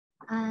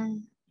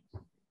Um,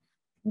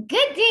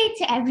 Good day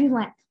to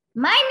everyone.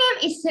 My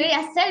name is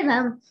Suriya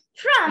Selvam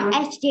from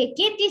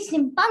HJKT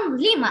Simpang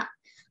Lima,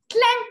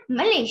 Klang,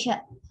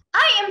 Malaysia.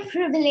 I am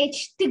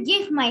privileged to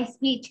give my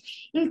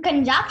speech in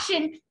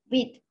conjunction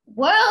with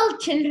World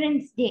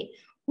Children's Day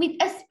with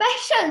a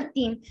special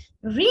theme,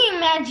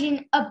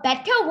 Reimagine a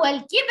Better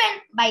World, given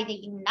by the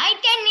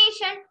United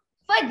Nations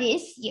for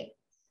this year.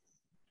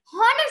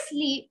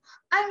 Honestly,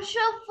 I'm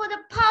sure for the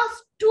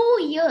past 2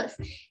 years,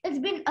 it's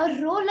been a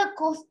roller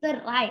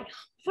coaster ride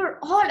for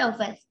all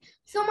of us.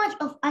 So much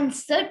of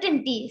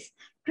uncertainties,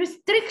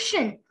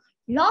 restriction,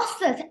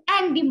 losses,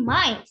 and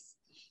demise.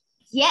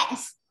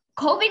 Yes,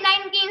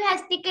 COVID-19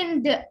 has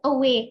taken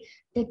away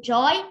the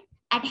joy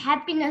and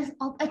happiness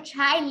of a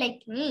child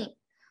like me.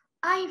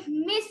 I've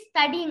missed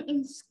studying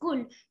in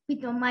school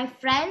with my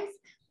friends,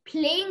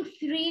 playing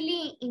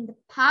freely in the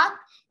park,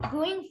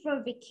 going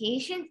for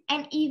vacations,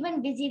 and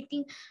even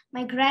visiting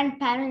my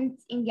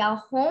grandparents in their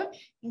home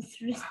is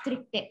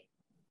restricted.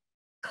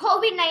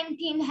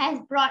 COVID-19 has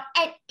brought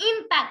an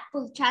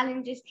impactful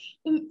challenges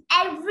in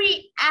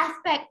every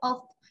aspect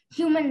of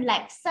human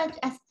life, such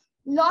as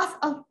loss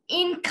of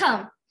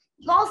income,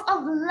 loss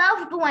of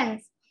loved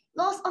ones,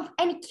 loss of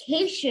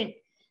education,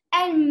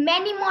 and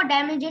many more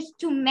damages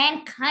to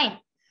mankind.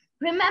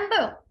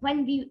 Remember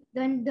when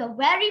the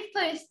very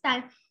first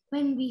time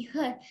when we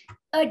heard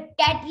a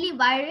deadly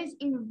virus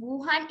in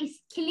Wuhan is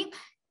killing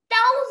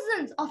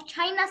thousands of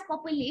China's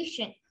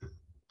population.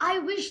 I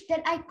wish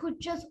that I could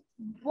just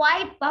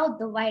wipe out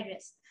the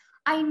virus.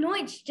 I know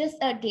it's just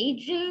a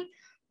daydream,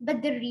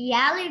 but the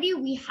reality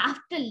we have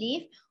to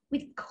live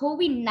with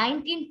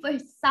COVID-19 for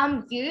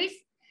some years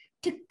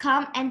to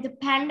come, and the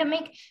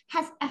pandemic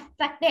has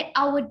affected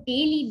our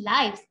daily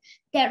lives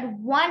that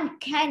one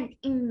can't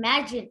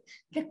imagine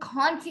the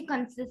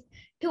consequences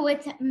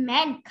towards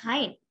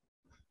mankind.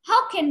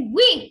 How can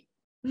we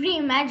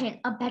reimagine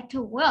a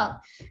better world,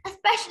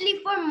 especially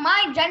for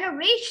my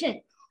generation?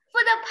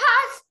 For the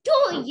past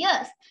 2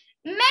 years,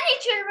 many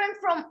children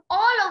from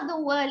all over the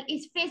world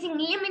is facing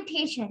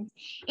limitations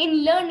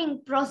in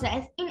learning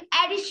process in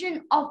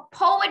addition of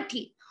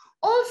poverty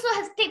also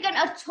has taken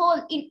a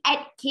toll in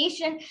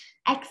education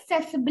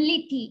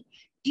accessibility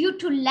due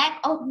to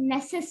lack of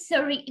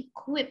necessary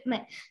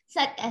equipment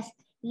such as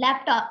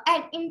laptop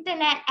and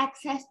internet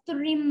access to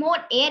remote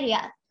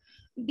areas.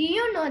 Do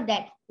you know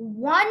that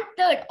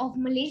 1/3 of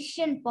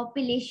Malaysian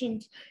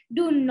populations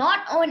do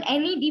not own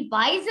any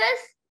devices?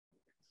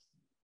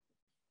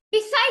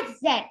 Besides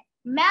that,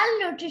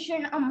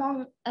 malnutrition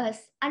among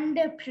us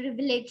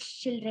underprivileged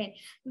children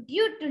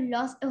due to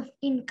loss of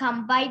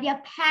income by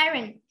their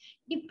parents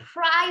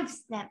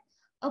deprives them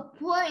a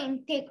poor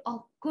intake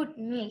of good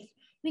meals,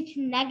 which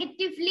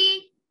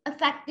negatively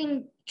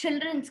affecting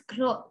children's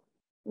growth.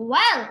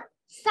 While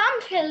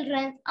some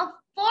children are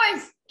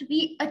forced to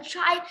be a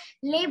child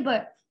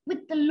labor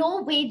with the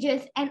low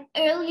wages and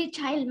early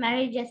child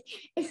marriages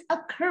is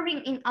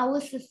occurring in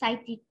our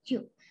society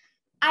too.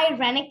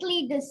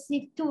 Ironically, the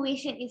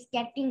situation is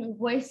getting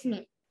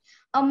worsening.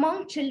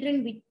 Among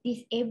children with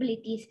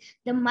disabilities,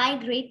 the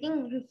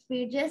migrating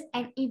refugees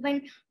and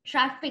even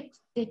trafficked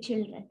the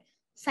children.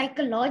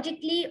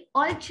 Psychologically,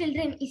 all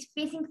children is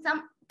facing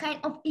some kind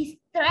of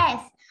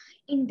distress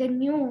in the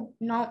new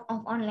norm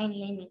of online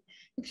learning,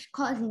 which is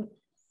causing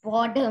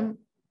boredom,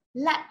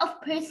 lack of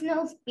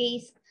personal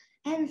space,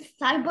 and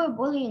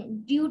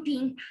cyberbullying due to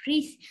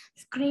increased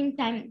screen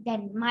time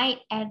that might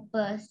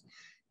adverse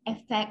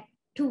affect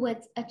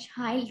towards a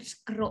child's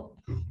growth.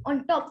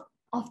 On top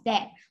of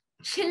that,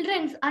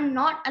 children are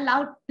not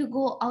allowed to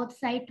go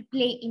outside to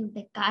play in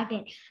the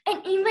garden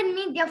and even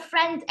meet their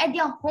friends at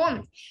their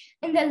homes.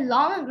 In the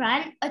long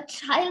run, a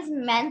child's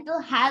mental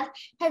health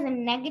has a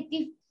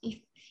negative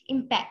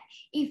impact.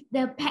 If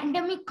the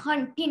pandemic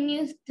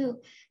continues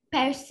to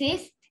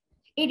persist,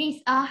 it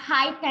is a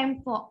high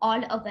time for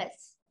all of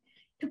us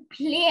to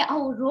play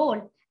our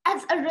role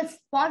as a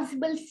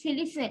responsible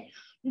citizen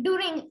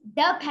during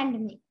the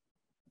pandemic.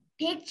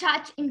 Take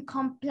charge in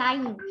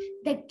complying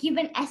the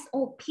given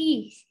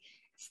SOPs.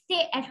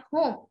 Stay at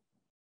home,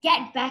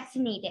 get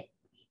vaccinated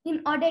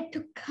in order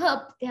to curb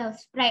the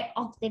spread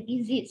of the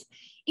disease.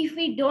 If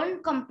we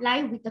don't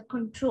comply with the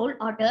control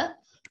order,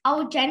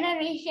 our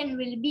generation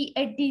will be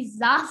a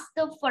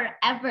disaster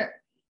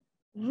forever.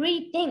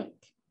 Rethink,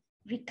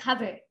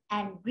 recover,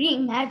 and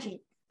reimagine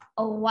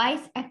a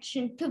wise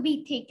action to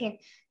be taken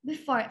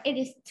before it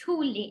is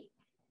too late.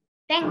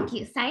 Thank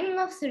you. Signing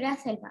off, Suriya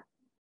Selvam.